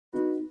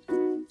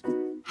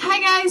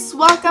guys!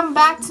 Welcome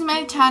back to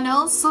my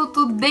channel. So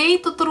today,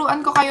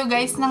 tuturuan ko kayo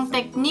guys ng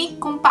technique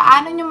kung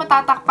paano nyo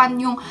matatakpan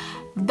yung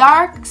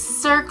dark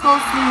circles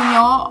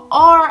ninyo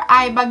or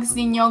eyebugs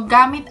ninyo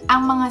gamit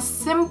ang mga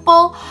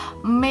simple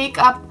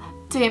makeup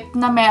tip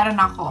na meron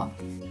ako.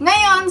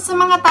 Ngayon, sa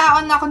mga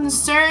tao na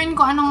concern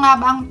kung ano nga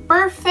ba ang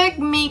perfect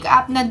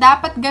makeup na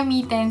dapat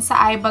gamitin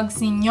sa eyebugs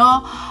ninyo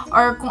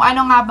or kung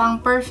ano nga ba ang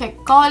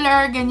perfect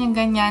color,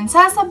 ganyan-ganyan,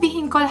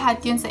 sasabihin ko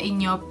lahat yun sa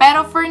inyo.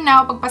 Pero for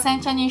now,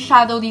 pagpasensya niyo yung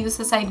shadow dito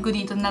sa side ko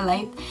dito na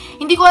light.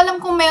 Hindi ko alam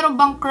kung meron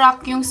bang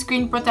crack yung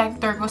screen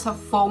protector ko sa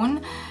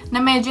phone na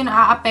medyo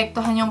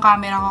naaapektuhan yung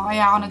camera ko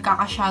kaya ako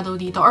nagkaka-shadow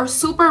dito. Or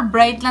super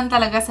bright lang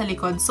talaga sa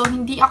likod. So,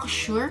 hindi ako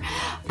sure.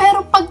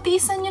 Pero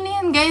pagtiisan nyo na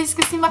yan guys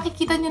kasi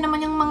makikita nyo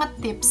naman yung mga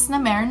tips na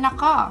meron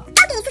ako.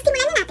 Okay, so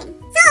simulan na natin.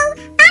 So,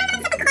 para naman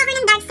sa pag-cover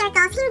ng dark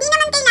circles, hindi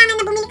naman kailangan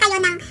na bumili kayo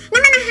ng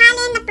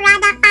mamahalin na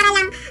product para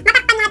lang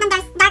matakpan lahat ng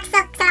dark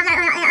circles.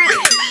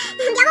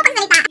 Hindi ako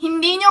pagsalita.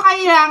 Hindi nyo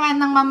kailangan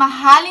ng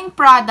mamahaling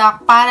product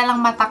para lang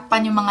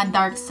matakpan yung mga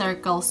dark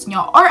circles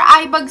nyo or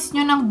eyebags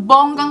nyo ng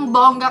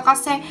bonggang-bongga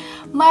kasi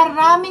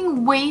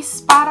maraming ways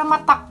para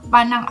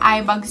matakpan ng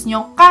eyebags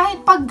nyo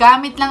kahit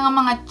paggamit lang ang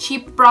mga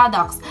cheap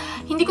products.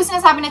 Hindi ko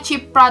sinasabi na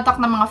cheap product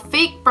na mga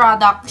fake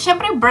product.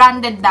 Siyempre,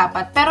 branded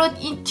dapat. Pero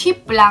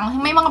cheap lang.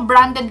 May mga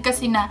branded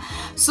kasi na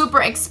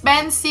super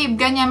expensive.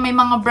 Ganyan, may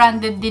mga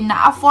branded din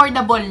na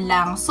affordable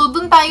lang. So,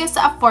 dun tayo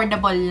sa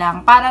affordable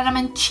lang. Para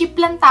naman cheap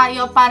lang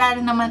tayo. Para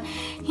naman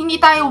hindi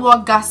tayo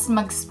wagas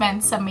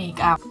mag-spend sa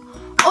makeup.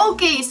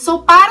 Okay,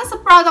 so para sa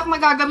product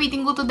na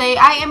gagamitin ko today,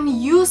 I am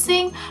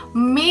using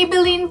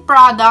Maybelline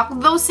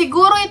product. Though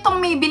siguro itong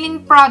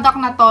Maybelline product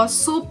na to,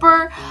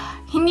 super,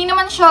 hindi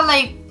naman siya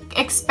like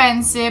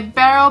expensive,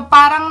 pero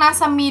parang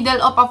nasa middle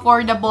of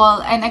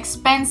affordable and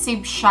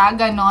expensive siya,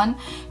 ganon.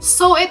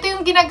 So, ito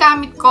yung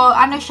ginagamit ko,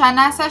 ano siya,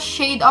 nasa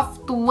shade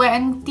of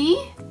 20,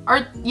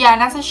 or yeah,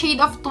 nasa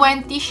shade of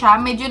 20 siya,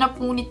 medyo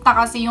napunit na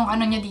kasi yung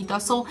ano niya dito.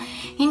 So,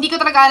 hindi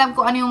ko talaga alam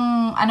kung ano yung,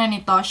 ano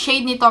nito,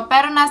 shade nito,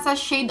 pero nasa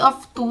shade of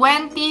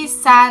 20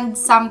 sand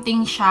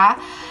something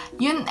siya.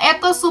 Yun,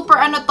 ito super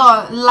ano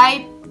to,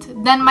 light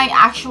than my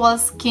actual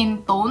skin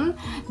tone,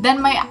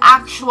 than my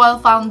actual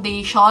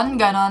foundation,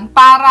 ganon,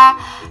 para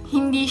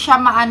hindi siya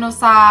maano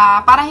sa,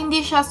 para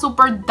hindi siya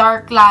super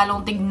dark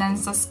lalong tignan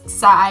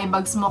sa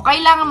eyebags mo.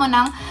 Kailangan mo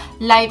ng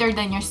lighter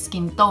than your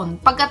skin tone.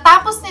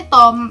 Pagkatapos nito,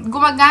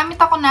 gumagamit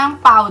ako ng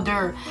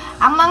powder.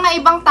 Ang mga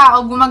ibang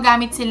tao,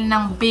 gumagamit sila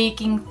ng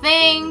baking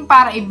thing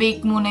para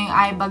i-bake muna yung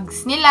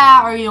eyebags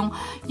nila or yung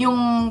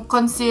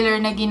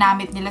concealer na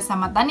ginamit nila sa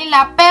mata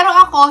nila. Pero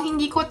ako,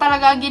 hindi ko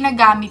talaga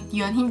ginagamit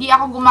yun. Hindi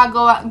ako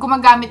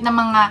gumagamit ng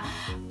mga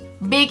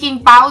baking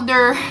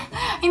powder.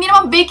 Hindi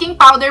naman baking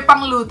powder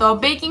pang luto.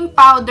 Baking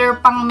powder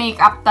pang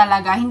makeup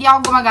talaga. Hindi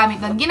ako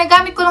gumagamit nun.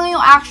 Ginagamit ko lang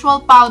yung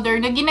actual powder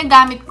na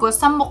ginagamit ko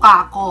sa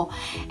mukha ko.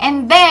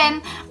 And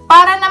then,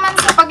 para naman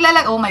sa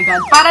paglalagay, oh my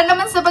god, para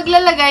naman sa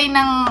paglalagay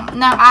ng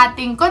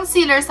ating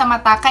concealer sa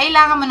mata,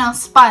 kailangan mo ng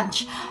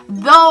sponge.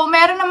 Though,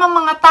 meron naman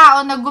mga tao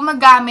na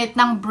gumagamit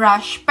ng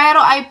brush,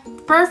 pero I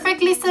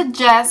perfectly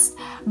suggest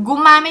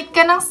gumamit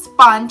ka ng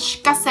sponge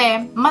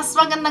kasi mas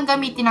magandang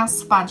gamitin ng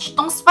sponge.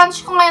 Tong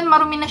sponge ko ngayon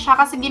marumi na siya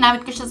kasi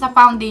ginamit ko siya sa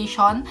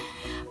foundation.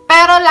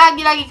 Pero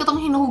lagi-lagi ko tong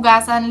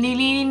hinuhugasan,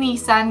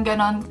 lilinisan,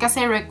 ganon.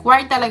 Kasi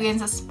required talaga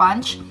yun sa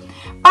sponge.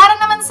 Para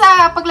naman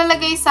sa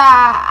paglalagay sa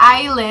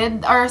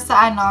eyelid or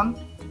sa ano,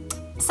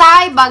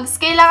 sa eyebags,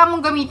 kailangan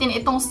mong gamitin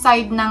itong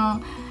side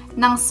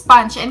ng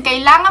sponge. And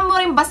kailangan mo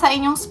rin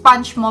basahin yung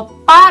sponge mo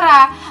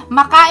para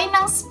makain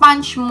ng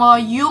sponge mo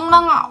yung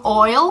mga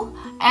oil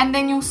and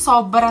then yung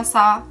sobra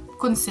sa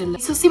concealer.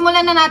 So,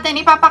 simulan na natin.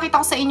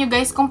 Ipapakita ko sa inyo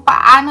guys kung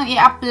paano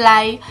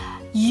i-apply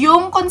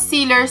yung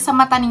concealer sa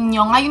mata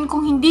ninyo. Ngayon,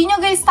 kung hindi nyo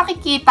guys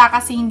nakikita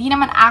kasi hindi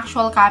naman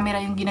actual camera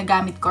yung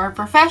ginagamit ko or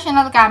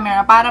professional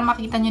camera para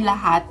makita nyo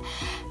lahat.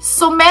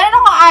 So, meron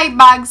akong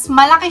eyebags.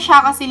 Malaki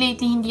siya kasi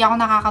lately hindi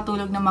ako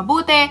nakakatulog na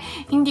mabuti.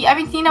 Hindi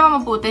naman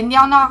mabuti. Hindi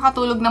ako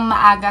nakakatulog ng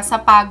maaga sa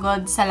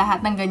pagod sa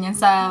lahat ng ganyan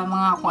sa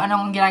mga kung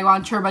anong ginagawa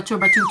ng churba.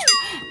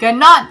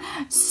 Ganon.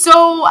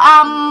 So,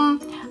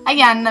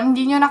 ayan,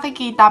 hindi nyo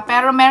nakikita.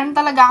 Pero meron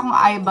talaga akong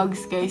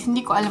eyebags, guys.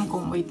 Hindi ko alam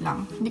kung, wait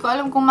lang. Hindi ko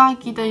alam kung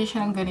makikita nyo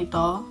siya ng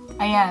ganito.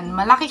 Ayan,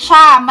 malaki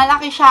siya.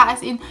 Malaki siya. As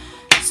in,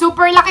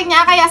 super laki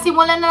niya. Kaya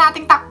simulan na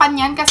nating takpan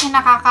yan kasi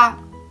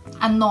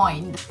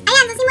nakaka-annoyed.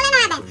 Ayan, so simulan na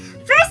natin.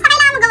 First na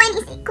kailangan mo gawin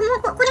is, kunin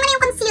mo na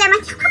yung concealer.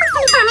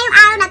 Makapagsalita na yung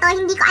araw na to.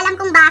 Hindi ko alam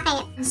kung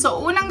bakit. So,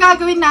 unang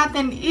gagawin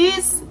natin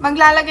is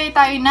maglalagay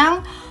tayo ng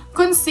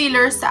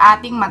concealer sa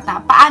ating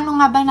mata. Paano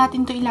nga ba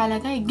natin to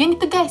ilalagay?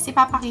 Ganito guys,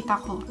 ipapakita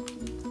ko.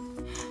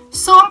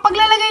 So, ang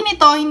paglalagay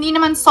nito, hindi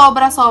naman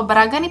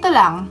sobra-sobra. Ganito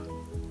lang.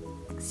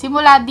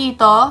 Simula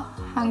dito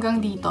hanggang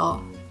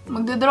dito.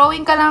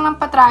 Magdodrawing ka lang ng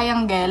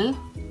pa-triangle.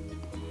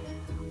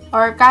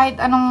 Or kahit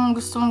anong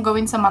gusto mong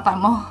gawin sa mata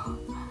mo.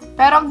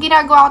 Pero ang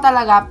ginagawa ko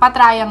talaga,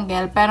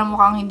 pa-triangle. Pero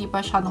mukhang hindi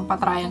pa siya nung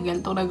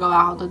pa-triangle itong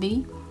nagawa ko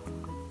today.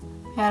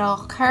 Pero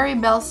curry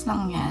bells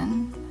lang yan.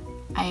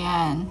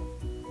 Ayan.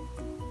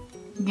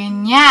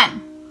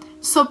 Ganyan.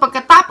 So,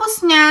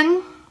 pagkatapos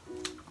nyan,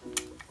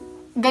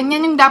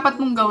 Ganyan yung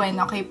dapat mong gawin,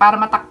 okay? Para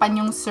matakpan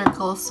yung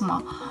circles mo.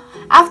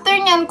 After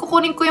nyan,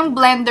 kukunin ko yung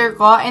blender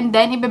ko and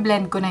then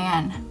ibe-blend ko na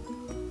yan.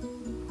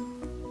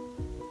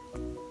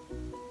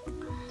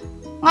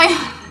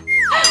 Ngayon,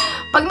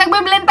 pag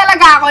nagbe-blend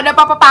talaga ako,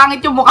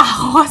 napapapangit yung mukha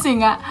ko kasi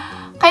nga,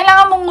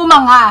 kailangan mong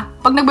ngumanga.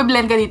 Pag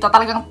nagbe-blend ka dito,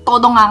 talagang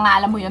todo nga,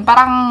 alam mo yun.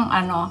 Parang,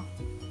 ano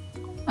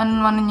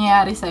man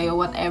nangyayari sa'yo,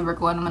 whatever,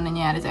 kung ano man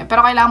nangyayari sa'yo.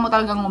 Pero kailangan mo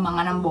talagang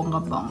ngumanga ng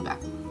bongga-bongga.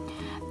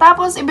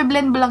 Tapos,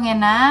 i-blend mo lang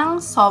yan ng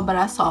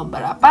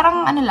sobra-sobra.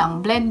 Parang, ano lang,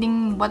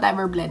 blending,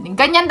 whatever blending.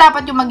 Ganyan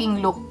dapat yung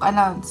maging look.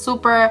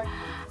 Super,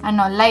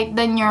 light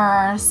than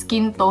your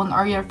skin tone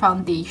or your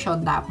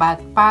foundation dapat.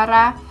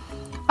 Para,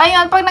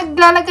 ayun, pag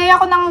naglalagay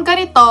ako ng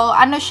ganito,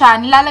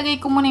 nilalagay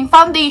ko muna yung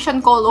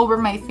foundation ko all over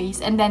my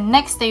face. And then,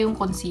 next day yung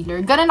concealer.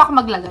 Ganun ako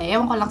maglagay.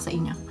 Ewan ko lang sa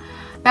inyo.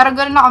 Pero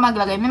ganun ako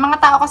maglagay. May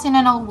mga tao kasi na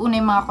nauuna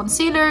yung mga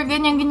concealer,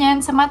 ganyan-ganyan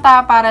sa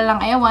mata, para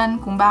lang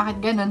ewan kung bakit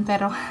ganun.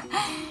 Pero,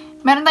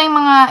 meron tayong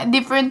mga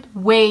different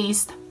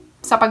ways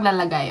sa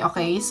paglalagay,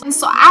 okay?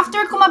 So,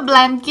 after ko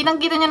ma-blend,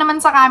 kitang-kita nyo naman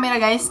sa camera,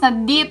 guys, na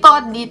dito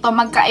at dito,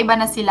 magkaiba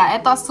na sila.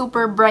 Ito,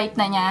 super bright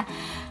na niya.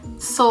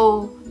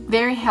 So,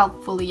 very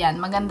helpful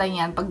yan. Maganda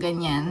yan pag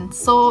ganyan.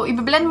 So,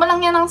 i-blend mo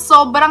lang yan ng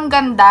sobrang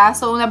ganda.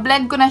 So,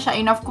 na-blend ko na siya.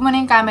 In-off ko muna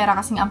yung camera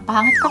kasi ang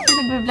pangit ko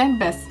kung nag-blend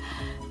best.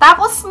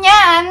 Tapos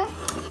niyan,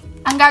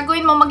 ang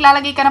gagawin mo,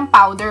 maglalagay ka ng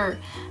powder.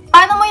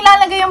 Paano mo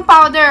ilalagay yung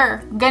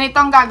powder? Ganito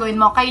ang gagawin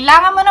mo.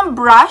 Kailangan mo ng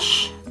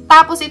brush.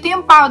 Tapos, ito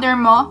yung powder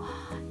mo.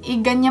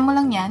 I-ganyan mo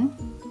lang yan.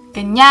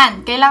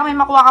 Ganyan. Kailangan may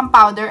makuha kang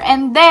powder.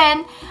 And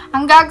then,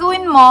 ang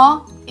gagawin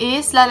mo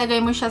is,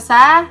 lalagay mo siya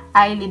sa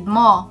eyelid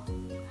mo.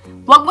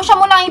 Huwag mo siya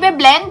munang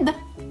i-blend.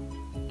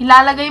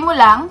 Ilalagay mo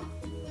lang.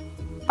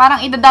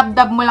 Parang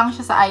idadab-dab mo lang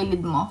siya sa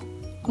eyelid mo.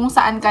 Kung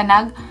saan ka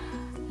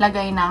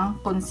naglagay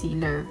ng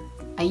concealer.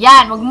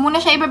 Ayan. Huwag mo muna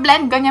siya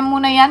i-blend. Ganyan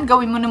muna yan.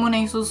 Gawin mo na muna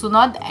yung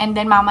susunod. And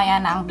then,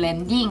 mamaya na ang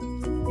blending.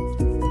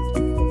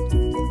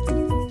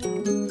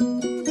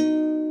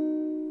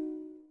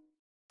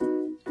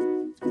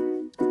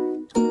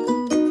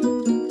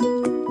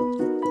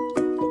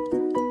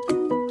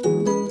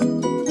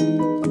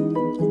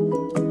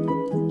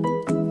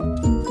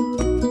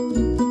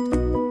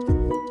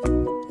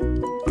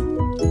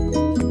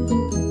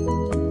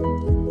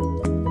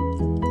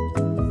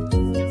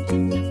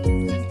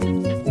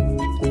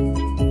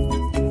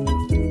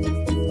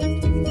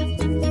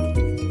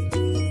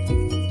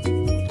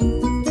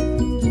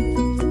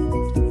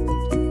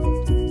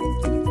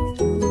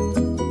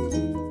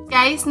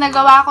 Guys,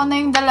 nagawa ko na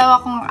yung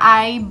dalawa kong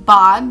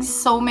eyebugs.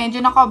 So,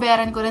 medyo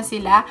nakoberan ko na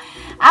sila.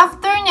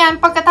 After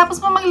nyan, pagkatapos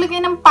mo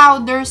maglagay ng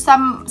powder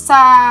sa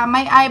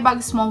may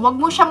eyebugs mo,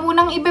 wag mo siya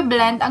munang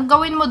i-blend. Ang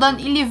gawin mo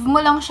doon, i-leave mo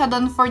lang siya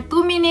doon for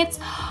 2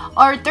 minutes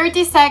or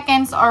 30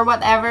 seconds or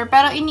whatever.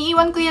 Pero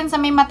iniiwan ko yan sa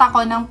may mata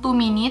ko ng 2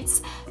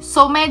 minutes.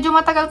 So, medyo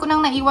matagal ko nang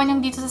naiwan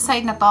yung dito sa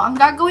side na to. Ang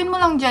gagawin mo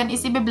lang dyan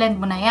is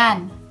i-blend mo na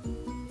yan.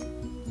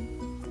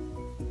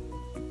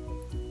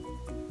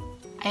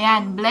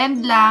 Ayan,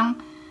 blend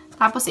lang.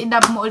 Tapos,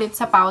 i-dab mo ulit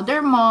sa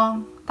powder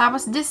mo.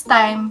 Tapos, this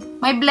time,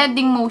 may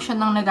blending motion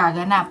nang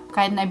nagaganap.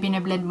 Kahit na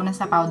bine-blend mo na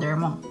sa powder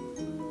mo.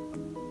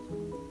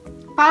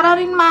 Para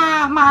rin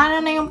maano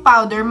na yung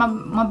powder,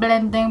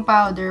 ma-blend na yung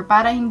powder,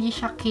 para hindi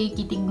siya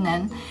cakey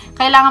tignan.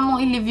 Kailangan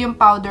mong i-leave yung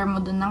powder mo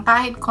dun ng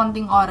kahit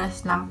konting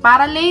oras lang.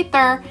 Para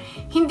later,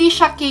 hindi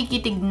siya cakey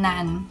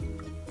tignan.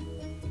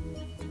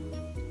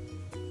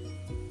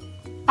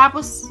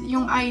 Tapos,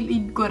 yung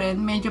eyelid ko rin,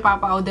 medyo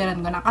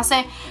papauderan ko na.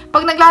 Kasi,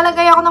 pag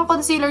naglalagay ako ng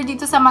concealer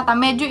dito sa mata,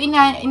 medyo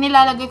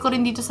inilalagay ko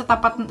rin dito sa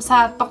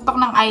tuktok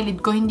ng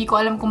eyelid ko. Hindi ko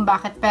alam kung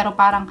bakit, pero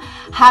parang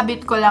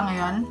habit ko lang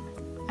yon.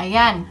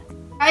 Ayan.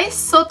 Guys,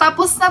 so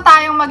tapos na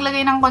tayong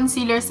maglagay ng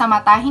concealer sa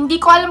mata.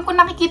 Hindi ko alam kung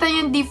nakikita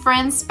yung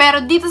difference,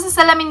 pero dito sa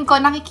salamin ko,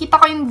 nakikita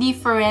ko yung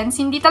difference.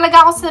 Hindi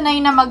talaga ako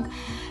sanay na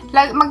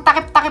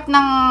magtakip-takip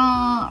ng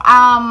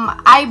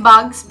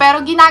eyebugs, pero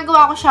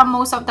ginagawa ko siya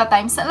most of the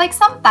time. So, like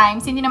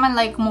sometimes, hindi naman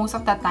like most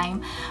of the time.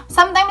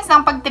 Sometimes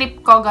lang pag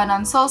trip ko,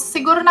 ganon. So,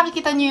 siguro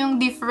nakikita nyo yung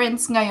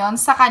difference ngayon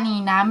sa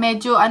kanina.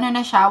 Medyo ano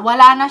na siya,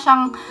 wala na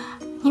siyang,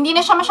 hindi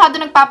na siya masyado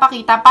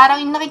nagpapakita.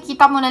 Parang yung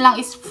nakikita mo na lang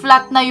is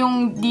flat na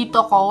yung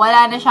dito ko.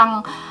 Wala na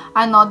siyang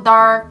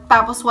dark,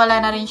 tapos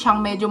wala na rin siyang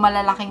medyo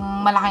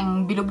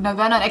malaking bilog na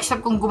gano'n,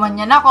 except kung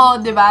gumanyan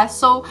ako, 'di ba?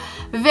 So,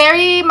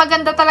 very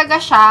maganda talaga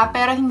siya,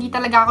 pero hindi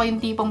talaga ako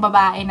yung tipong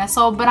babae na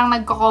sobrang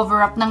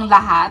nagko-cover up ng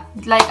lahat,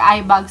 like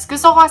eyebags.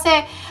 Gusto ko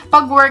kasi,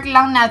 pag work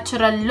lang,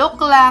 natural look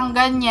lang,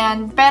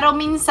 ganyan. Pero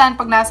minsan,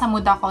 pag nasa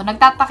mood ako,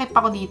 nagtatakip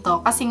ako dito,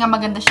 kasi nga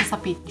maganda siya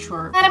sa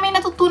picture. Sana may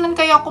natutunan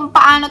kayo kung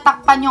paano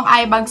takpan yung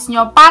eyebags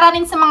nyo, para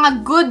rin sa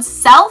mga good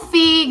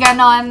selfie,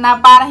 gano'n,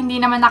 na para hindi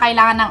naman na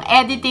kailangan ng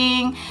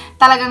editing,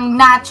 talagang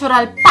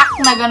natural pack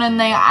na ganun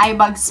na yung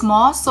eyebags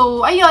mo.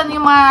 So, ayun,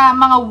 yung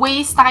mga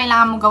ways na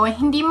kailangan mo gawin.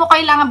 Hindi mo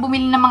kailangan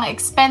bumili ng mga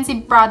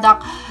expensive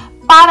product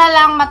para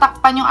lang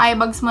matakpan yung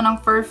eyebugs mo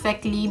ng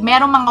perfectly.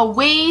 Merong mga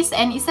ways,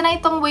 and isa na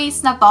itong ways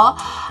na to.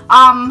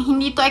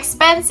 Hindi to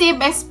expensive,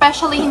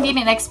 especially hindi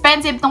rin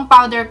expensive tong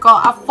powder ko.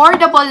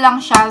 Affordable lang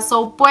siya.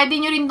 So, pwede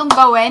nyo rin tong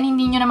gawin.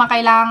 Hindi nyo naman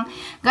kailangang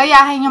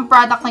gayahin yung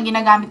product na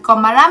ginagamit ko.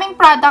 Maraming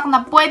product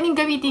na pwedeng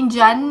gamitin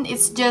dyan.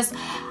 It's just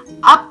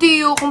up to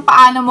you kung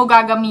paano mo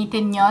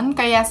gagamitin yon.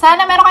 Kaya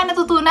sana meron kayo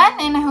natutunan,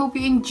 and I hope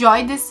you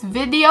enjoyed this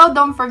video.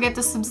 Don't forget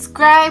to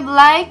subscribe,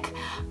 like,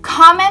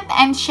 comment,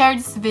 and share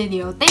this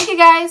video. Thank you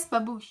guys!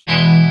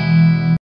 Babush!